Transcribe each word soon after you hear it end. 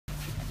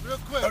Real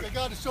quick, I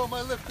got to show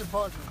my lifting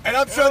partner. And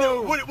I'm trying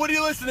to. What are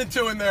you listening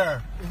to in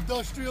there?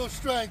 Industrial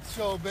Strength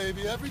Show,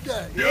 baby, every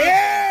day.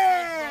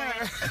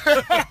 Yeah!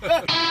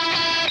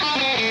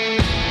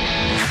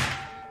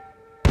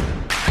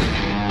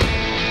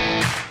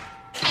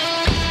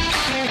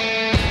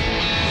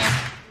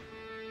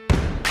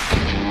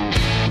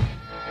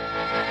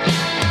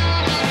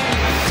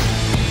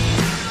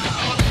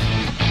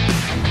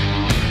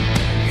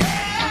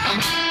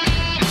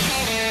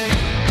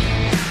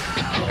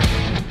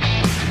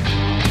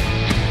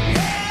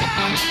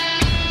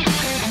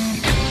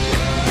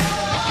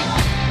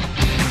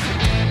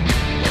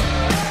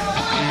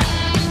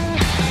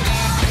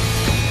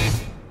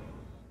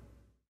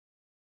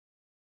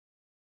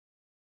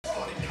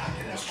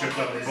 Tripped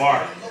up the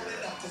bar.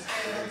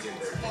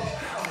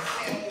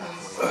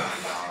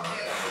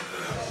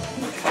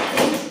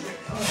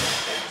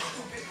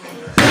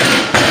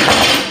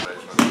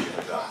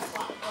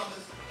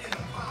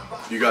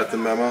 You got the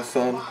memo,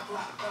 son?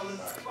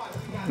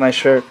 Nice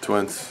shirt.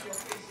 Twins.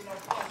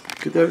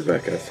 Get that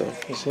back at son.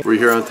 Were you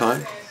here on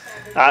time?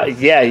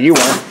 Yeah, you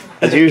weren't.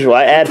 As usual.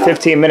 I add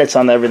 15 minutes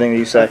on everything that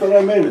you say. I thought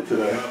I made it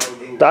today.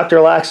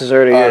 Dr. Lax is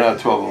already here. No,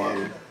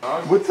 12:11.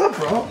 What's up,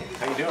 bro?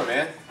 How you doing,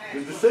 man?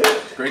 Good to see you.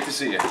 Great to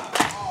see you.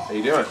 How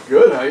you doing?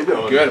 Good, how you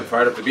doing? Good, I'm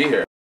fired up to be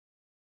here.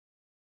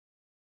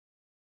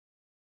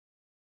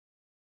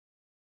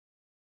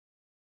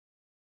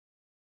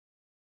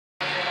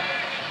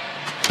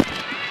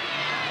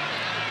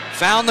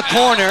 Found the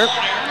corner,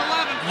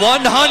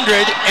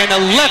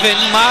 111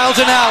 miles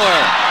an hour.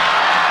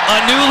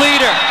 A new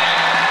leader.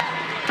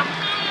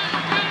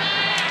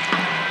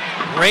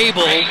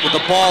 Rabil with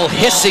the ball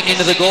hissing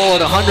into the goal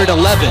at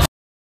 111.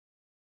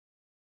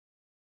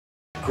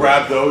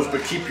 Grab those,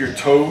 but keep your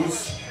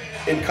toes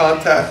in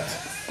contact.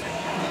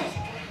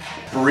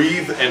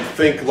 Breathe and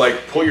think,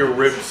 like pull your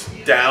ribs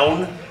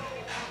down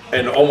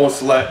and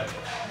almost let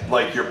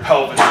like your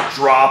pelvis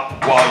drop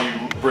while you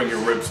bring your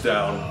ribs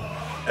down.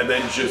 And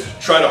then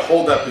just try to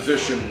hold that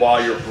position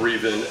while you're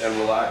breathing and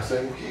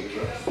relaxing.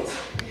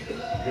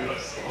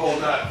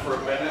 Hold that for a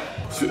minute.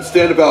 So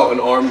stand about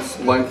an arm's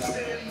length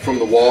from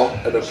the wall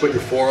and then put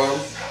your forearm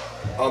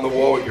on the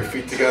wall with your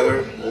feet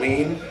together.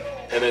 Lean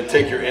and then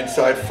take your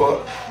inside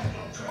foot,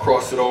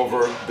 cross it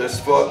over this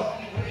foot,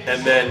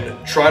 and then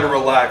try to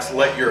relax.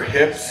 Let your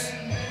hips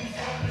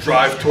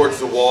drive towards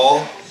the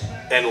wall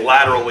and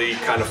laterally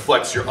kind of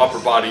flex your upper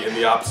body in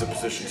the opposite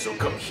position. So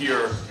come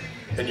here.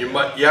 And you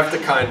have to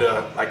kind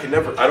of, I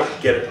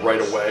don't get it right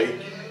away,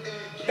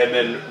 and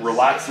then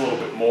relax a little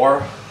bit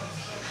more,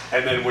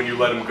 and then when you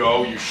let them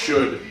go, you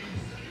should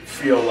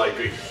feel like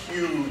a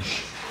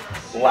huge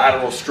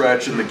lateral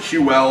stretch in the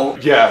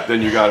QL. Yeah,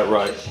 then you got it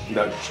right.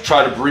 Now,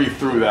 try to breathe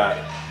through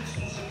that.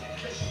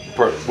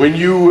 When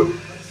you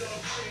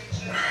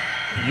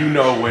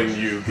know when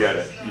you get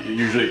it.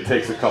 Usually it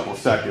takes a couple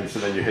seconds,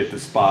 and then you hit the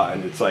spot,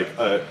 and it's like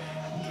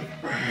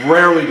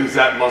rarely does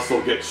that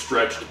muscle get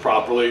stretched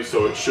properly,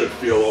 so it should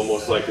feel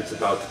almost like it's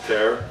about to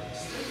tear.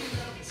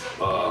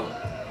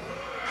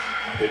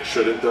 It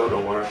shouldn't though,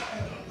 don't worry.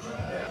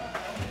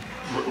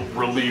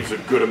 Relieves a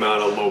good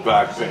amount of low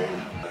back pain.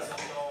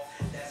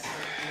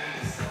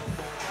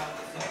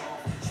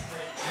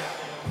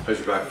 How's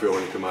your back feel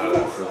when you come out of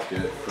that? Feels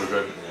good. Feel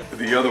good.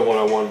 The other one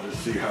I wanted to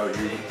see how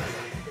you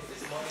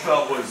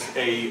felt was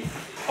a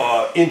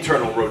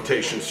internal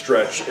rotation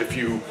stretch. If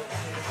you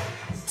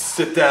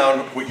sit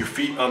down with your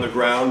feet on the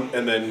ground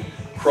and then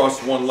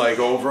cross one leg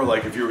over,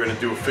 like if you were going to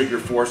do a figure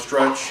 4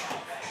 stretch,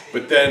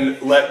 but then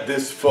let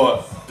this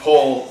foot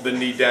pull the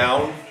knee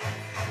down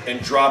and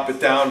drop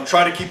it down.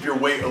 Try to keep your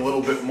weight a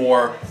little bit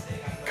more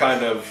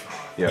kind of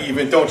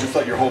even. Don't just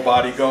let your whole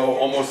body go,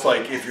 almost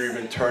like if you're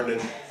even turning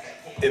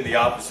in the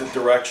opposite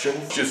direction.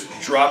 Just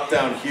drop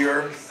down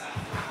here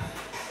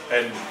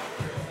and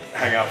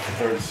hang out for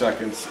 30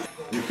 seconds.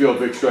 You feel a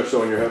big stretch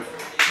though in your hip?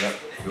 Yep,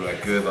 feel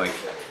like good, like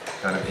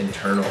kind of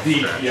internal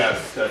stretch.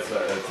 Yes, that's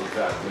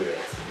exactly it.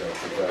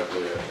 That's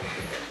exactly it.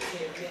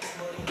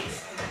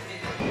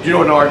 Do you know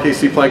what an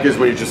RKC plank is?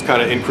 When you're just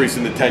kind of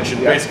increasing the tension,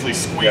 basically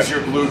squeeze your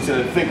glutes and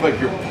then think like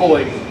you're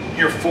pulling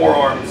your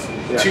forearms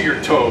to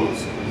your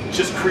toes.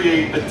 Just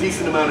create a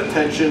decent amount of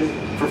tension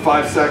for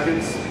 5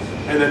 seconds,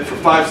 and then for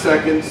 5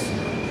 seconds,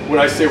 when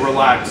I say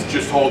relax,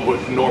 just hold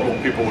what normal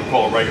people would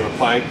call a regular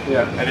plank.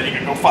 And then you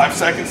can go 5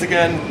 seconds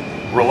again,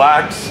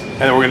 relax,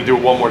 and then we're gonna do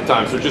it one more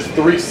time. So just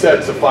 3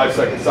 sets of 5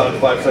 seconds on,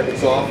 5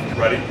 seconds off.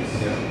 Ready?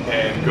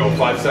 And go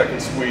 5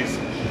 seconds, squeeze.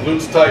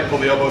 Glutes tight, pull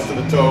the elbows to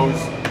the toes.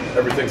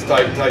 Everything's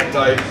tight, tight,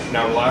 tight.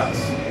 Now relax.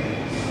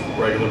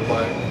 Regular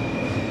plank.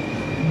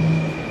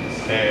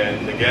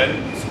 And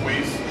again,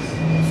 squeeze,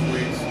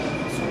 squeeze,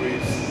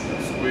 squeeze,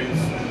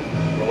 squeeze.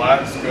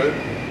 Relax, good.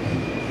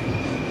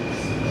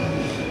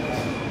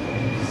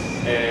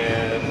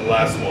 And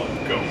last one,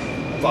 go.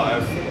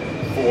 5,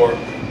 4,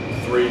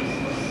 3,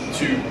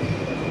 2,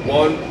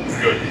 1,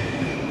 good.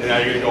 And now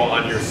you're gonna go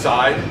on your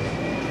side.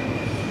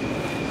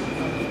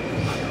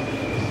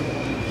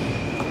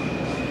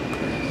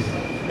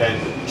 And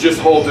just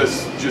hold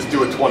this, just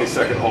do a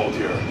 20-second hold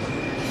here.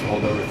 So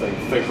hold everything.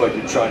 Think like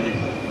you try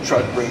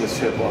to bring this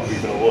hip up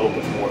even a little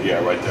bit more.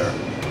 Yeah, right there.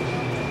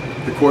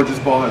 The gorgeous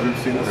ball, have you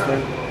ever seen this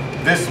thing?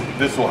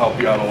 This will help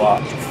you out a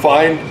lot.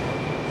 Find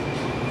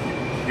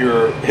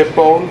your hip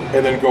bone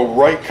and then go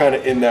right kind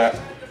of in that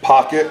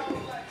pocket.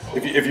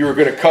 If you were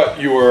going to cut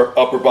your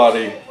upper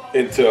body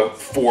into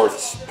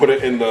fourths, put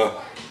it in the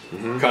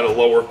kind of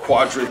lower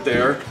quadrant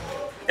there,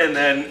 and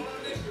then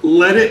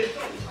let it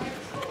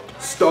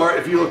start.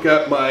 If you look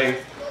at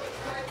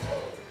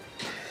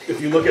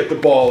the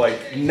ball,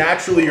 like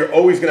naturally you're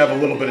always gonna have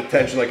a little bit of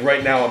tension. Like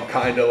right now I'm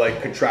kind of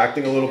like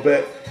contracting a little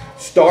bit.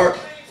 Start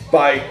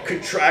by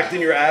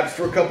contracting your abs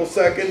for a couple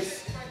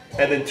seconds,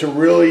 and then to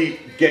really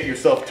get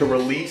yourself to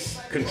release,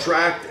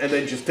 contract, and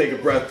then just take a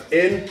breath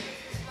in,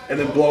 and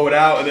then blow it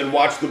out, and then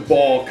watch the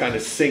ball kind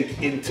of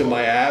sink into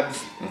my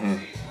abs.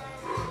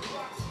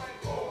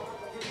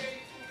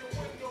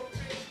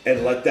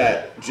 And let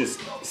that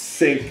just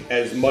sink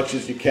as much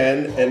as you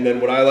can. And then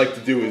what I like to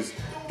do is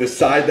the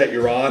side that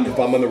you're on, if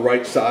I'm on the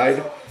right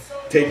side,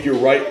 take your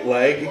right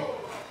leg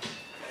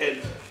and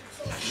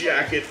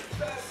jack it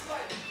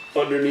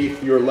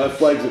underneath your left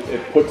leg.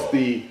 It puts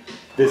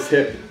this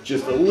hip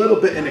just a little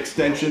bit in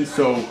extension,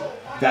 so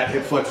that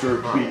hip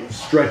flexor be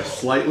stretched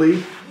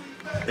slightly.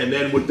 And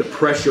then with the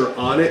pressure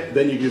on it,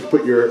 then you just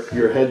put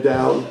your head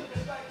down,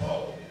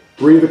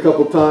 breathe a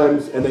couple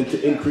times, and then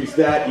to increase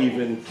that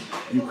even,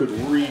 you could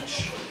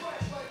reach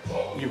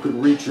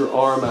your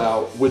arm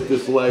out with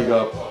this leg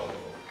up.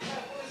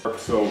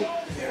 So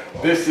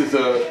this is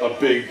a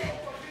big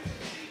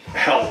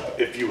help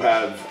if you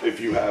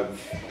have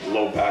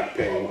low back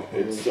pain.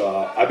 It's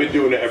I've been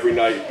doing it every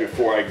night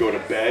before I go to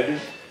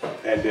bed,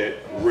 and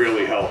it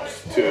really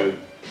helps to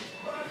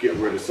get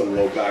rid of some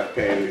low back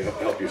pain and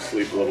help you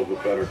sleep a little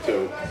bit better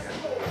too.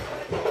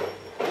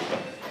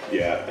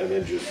 Yeah, and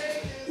then just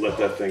let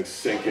that thing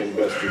sink in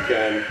best you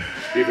can.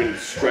 Even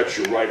stretch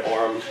your right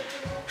arm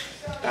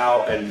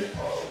out and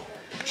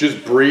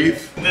just breathe.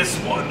 This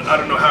one, I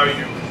don't know how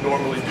you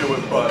normally do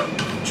it, but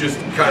just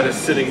kind of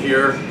sitting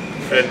here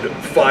and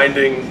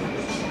finding,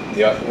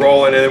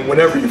 rolling, and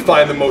whenever you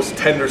find the most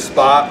tender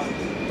spot,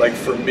 like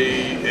for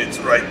me, it's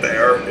right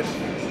there. It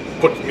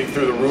puts me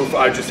through the roof.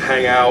 I just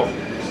hang out.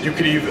 You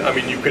could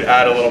even, you could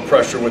add a little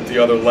pressure with the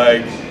other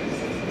leg,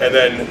 and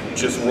then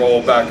just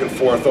roll back and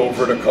forth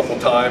over it a couple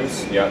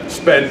times. Yeah.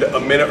 Spend a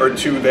minute or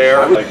two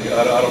there. Like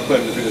I don't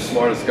claim to be the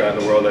smartest guy in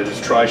the world. I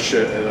just try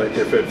shit, and like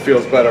if it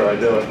feels better, I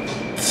do it.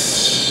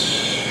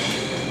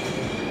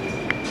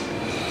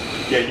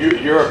 Yeah,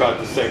 you're about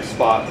the same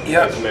spot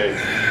as me.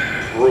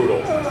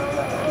 Brutal.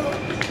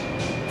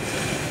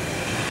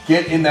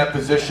 Get in that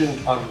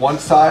position on one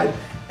side,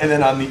 and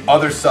then on the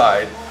other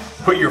side,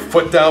 put your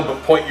foot down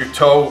but point your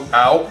toe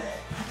out,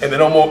 and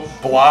then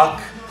almost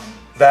block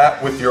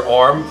that with your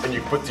arm, and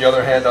you put the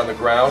other hand on the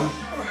ground,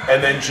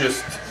 and then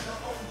just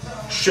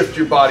shift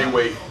your body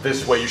weight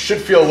this way. You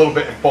should feel a little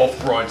bit in both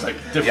groins, like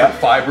different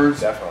fibers.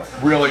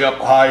 Definitely. Really up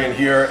high in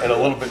here and a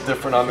little bit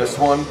different on this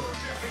one.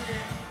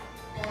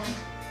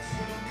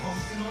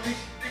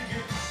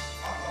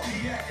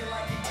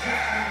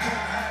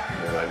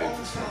 And I need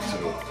this one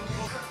too.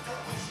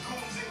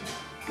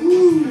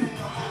 Woo.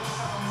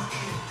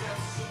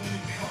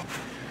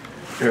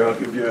 Here, I'll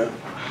give you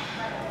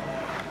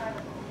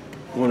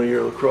one of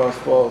your lacrosse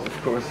balls,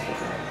 of course.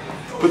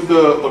 Put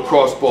the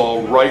lacrosse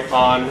ball right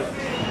on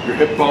your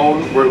hip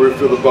bone, where we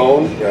feel the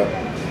bone. Yeah.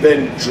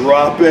 Then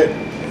drop it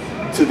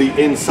to the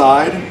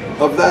inside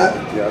of that.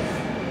 Yeah.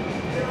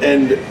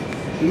 And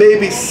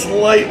maybe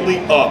slightly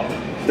up.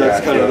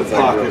 That's kind of the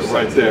pocket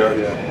right there.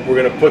 Yeah. We're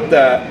gonna put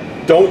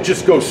that. Don't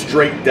just go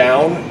straight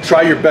down.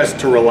 Try your best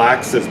to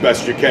relax as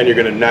best you can. You're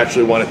gonna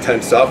naturally want to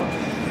tense up.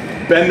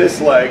 Bend this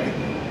leg.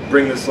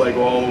 Bring this leg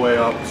all the way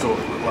up so it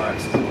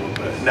relaxes a little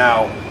bit.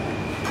 Now,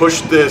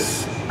 push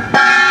this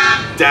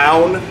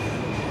down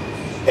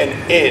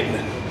and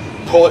in.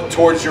 Pull it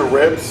towards your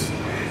ribs.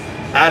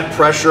 Add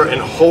pressure and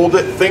hold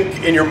it.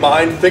 Think in your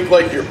mind, think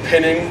like you're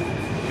pinning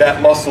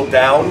that muscle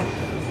down.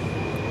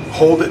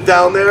 Hold it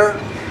down there,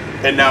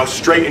 and now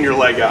straighten your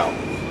leg out.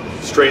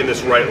 Straighten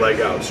this right leg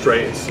out.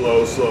 Straighten,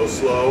 slow, slow,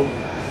 slow.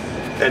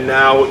 And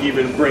now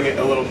even bring it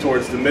a little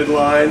towards the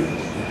midline.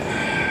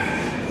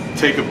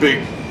 Take a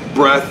big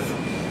breath.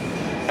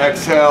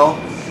 Exhale.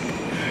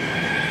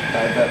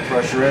 Add that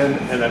pressure in,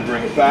 and then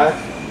bring it back.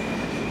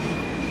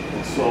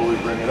 And slowly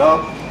bring it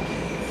up.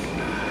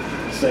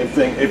 Same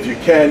thing, if you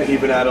can,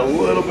 even add a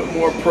little bit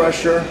more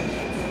pressure.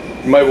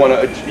 You might want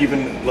to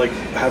even like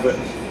have it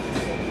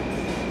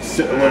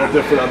sit a little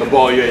different on the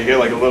ball. Yeah, you get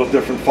like a little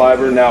different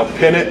fiber. Now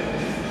pin it.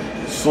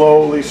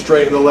 Slowly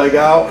straighten the leg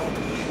out.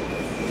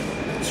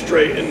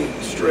 Straighten,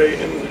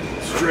 straighten,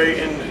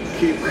 straighten.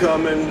 Keep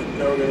coming.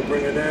 Now we're going to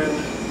bring it in.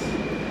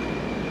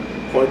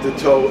 Point the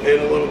toe in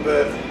a little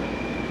bit.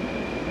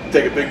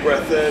 Take a big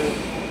breath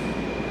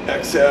in.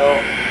 Exhale.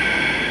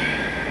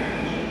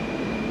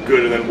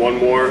 Good, and then one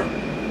more.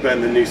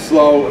 bend the knee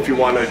slow. If you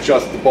want to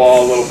adjust the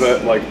ball a little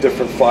bit, like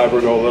different fiber,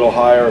 go a little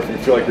higher if you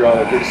feel like you're on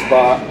a good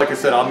spot. Like I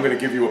said, I'm going to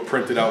give you a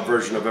printed out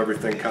version of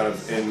everything kind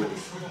of in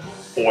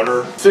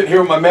order. Sitting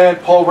here with my man,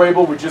 Paul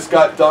Rabil. We just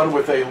got done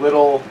with a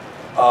little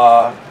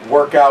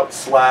workout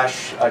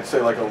slash, I'd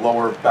say like a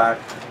lower back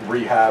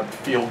rehab,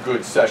 feel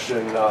good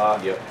session.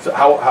 So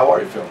how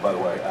are you feeling, by the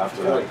way,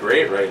 after that? Feeling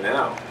great right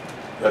now.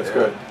 That's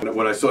good.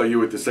 When I saw you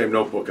with the same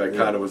notebook, I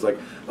kind of was like,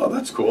 oh,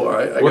 that's cool. All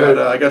right,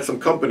 I got some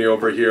company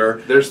over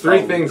here. There's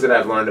three things that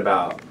I've learned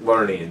about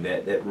learning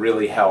that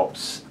really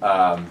helps.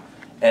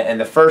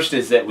 And the first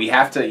is that we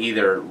have to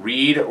either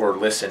read or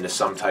listen to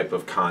some type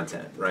of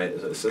content, right?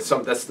 So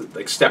that's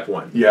like step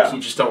one. Yeah. You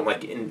just don't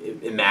like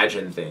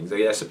imagine things.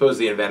 I suppose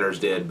the inventors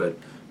did, but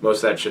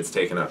most of that shit's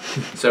taken up.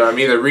 So I'm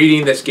either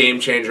reading this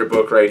game changer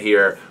book right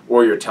here,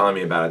 or you're telling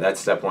me about it. That's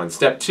step one.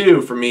 Step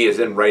two for me is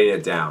then writing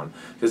it down,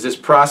 because this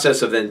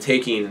process of then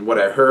taking what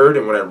I heard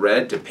and what I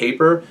read to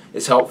paper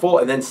is helpful.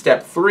 And then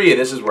step three, and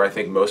this is where I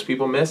think most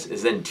people miss,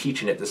 is then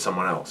teaching it to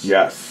someone else.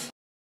 Yes.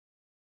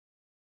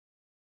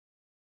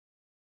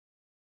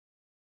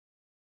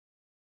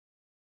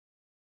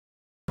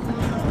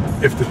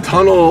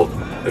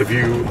 If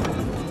you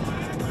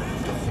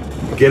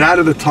get out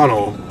of the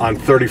tunnel on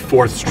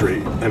 34th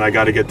Street, and I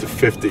got to get to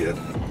 50th,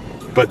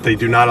 but they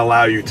do not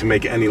allow you to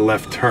make any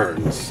left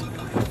turns,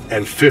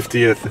 and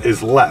 50th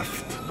is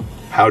left,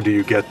 how do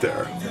you get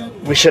there?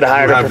 We should have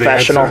hired a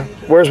professional.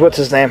 Where's what's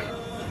his name?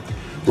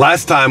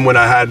 Last time when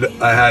I had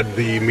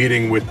the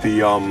meeting with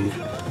the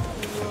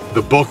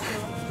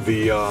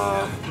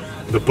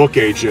book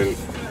agent,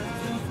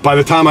 by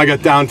the time I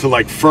got down to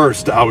like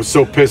first, I was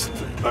so pissed,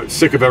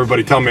 sick of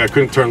everybody telling me I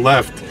couldn't turn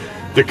left.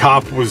 The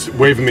cop was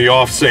waving me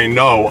off saying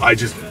no. I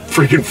just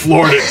freaking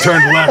floored it,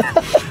 turned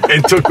left,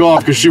 and took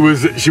off because she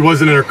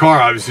wasn't in her car.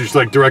 Obviously, she's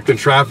like directing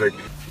traffic.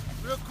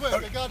 Real quick,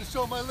 I got to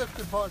show my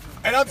lifting partner.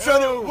 And I'm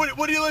trying to.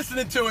 What are you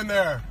listening to in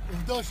there?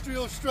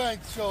 Industrial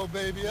strength show,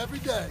 baby, every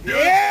day.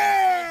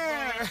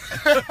 Yeah!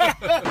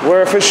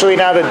 We're officially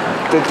now the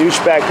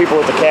douchebag people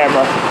with the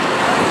camera.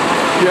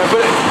 Yeah,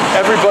 but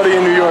everybody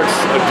in New York's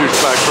a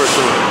douchebag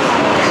person.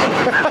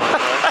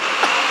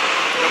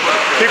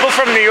 People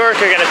from New York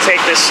are gonna take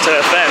this to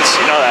offense.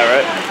 You know that,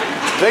 right?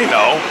 They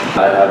know.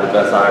 I have the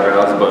best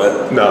eyebrows,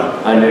 but No.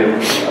 I knew.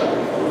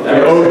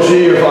 The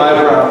OG of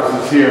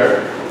eyebrows is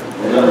here.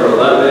 Number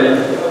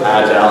 11,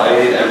 Agile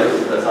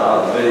 8, that's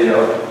all the video.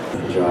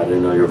 I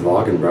didn't know you were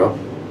vlogging, bro.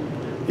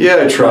 Yeah,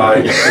 I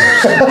tried.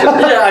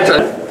 Yeah, I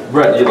tried.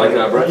 Brett, you like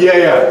that, Brett?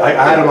 Yeah. I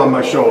had him on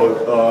my show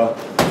a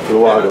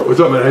little while ago. What's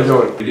up, man? How you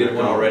doing? We did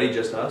one already,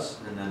 just us,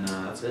 and then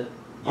that's it.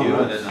 You,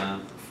 and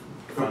then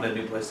found a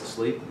new place to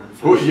sleep. And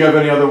then Do you have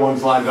any other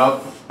ones lined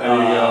up?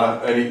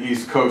 Any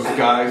East Coast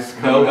guys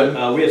no, coming in?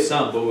 but we have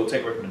some, but we'll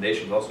take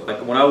recommendations also.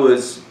 Like when I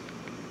was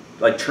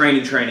like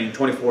training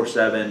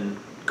 24/7,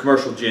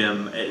 commercial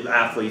gym,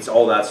 athletes,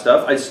 all that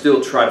stuff, I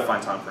still try to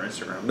find time for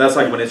Instagram. That's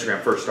like when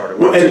Instagram first started.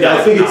 Well, and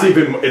I think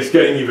it's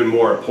getting even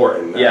more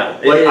important now. Yeah,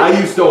 like I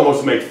used to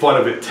almost make fun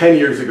of it 10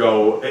 years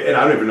ago, and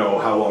I don't even know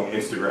how long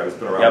Instagram's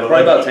been around. Yeah,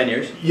 probably about 10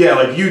 years. Yeah,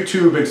 like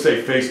YouTube and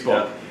say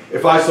Facebook. Yeah.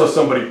 If I saw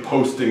somebody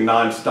posting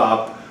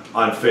nonstop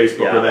on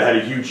Facebook, or they had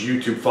a huge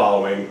YouTube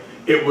following,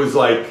 it was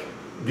like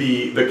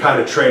the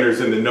kind of trainers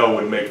in the know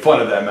would make fun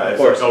of them as,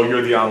 like, oh,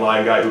 you're the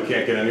online guy who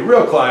can't get any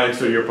real clients,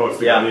 so you're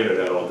posting on the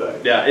internet all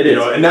day. Yeah, it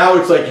is. And now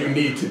it's like you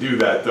need to do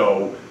that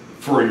though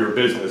for your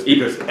business,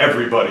 because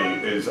everybody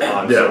is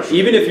on social.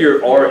 Even if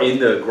you are in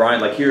the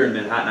grind, like here in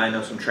Manhattan, I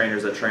know some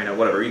trainers that train at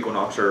whatever,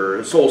 Equinox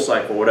or Soul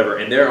Cycle or whatever,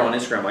 and they're on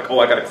Instagram like, oh,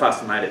 I got a class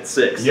tonight at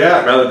 6.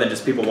 Yeah. Rather than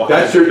just people walking.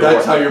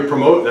 That's how you're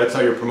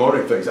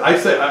promoting things. I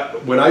say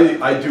when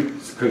I do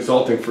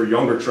consulting for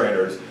younger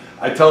trainers,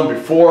 I tell them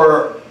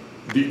before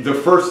the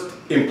first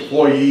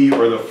employee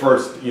or the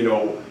first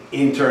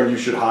intern you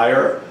should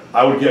hire,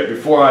 I would get,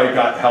 before I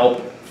got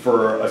help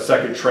for a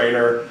second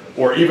trainer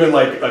or even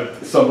like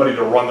somebody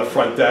to run the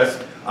front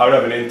desk, I would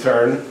have an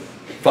intern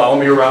follow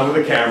me around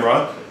with a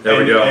camera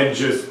and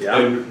just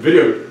and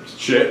video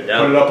shit,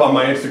 put it up on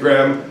my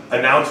Instagram,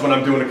 announce when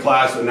I'm doing a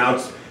class,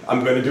 announce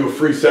I'm going to do a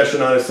free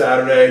session on a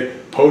Saturday,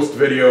 post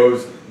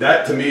videos.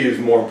 That to me is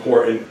more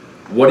important.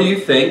 What do you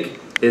think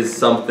is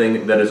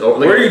something that is... Like,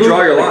 where do you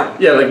draw your line?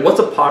 Yeah, like what's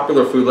a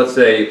popular food? Let's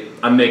say,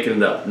 I'm making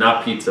it up,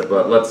 not pizza,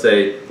 but let's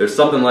say there's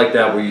something like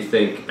that where you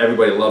think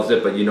everybody loves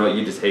it, but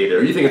you just hate it.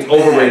 Or you think it's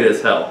overrated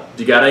as hell.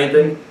 Do you got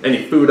anything?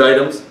 Any food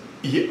items?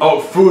 Yeah, oh,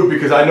 food,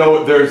 because I know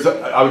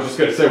I was just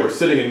going to say, we're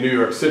sitting in New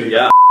York City.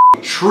 Yeah.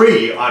 The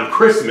tree on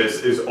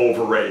Christmas is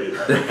overrated.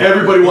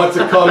 Everybody wants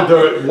to come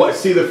to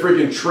see the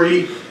freaking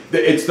tree.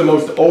 It's the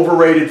most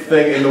overrated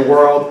thing in the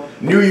world.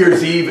 New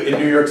Year's Eve in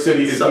New York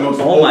City is the most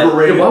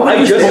overrated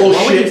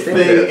bullshit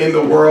thing in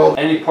the world.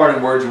 Any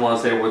parting words you want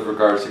to say with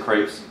regards to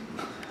crepes?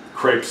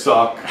 Crepes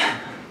suck.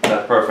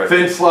 That's perfect.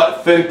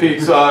 Thin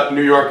pizza,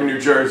 New York and New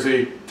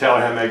Jersey, Taylor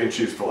ham, egg, and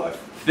cheese for life.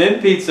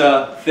 Thin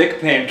pizza, thick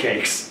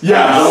pancakes.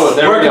 Yeah. Oh,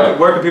 there we go.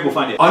 Where can people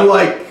find you?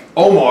 Unlike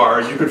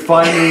Omar, you could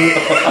find me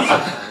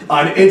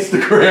on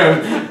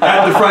Instagram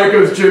at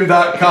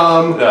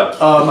thefrancosgym.com.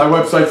 My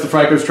website's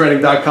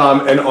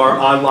thefrancostraining.com, and our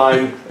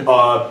online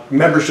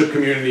membership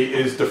community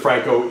is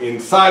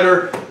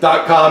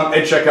thefrancoinsider.com.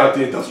 And check out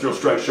the Industrial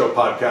Strength Show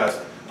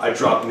podcast. I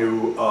drop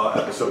new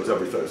episodes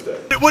every Thursday.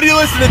 What are you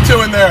listening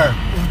to in there?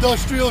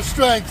 Industrial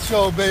Strength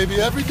Show,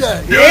 baby, every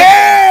day.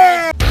 Yeah!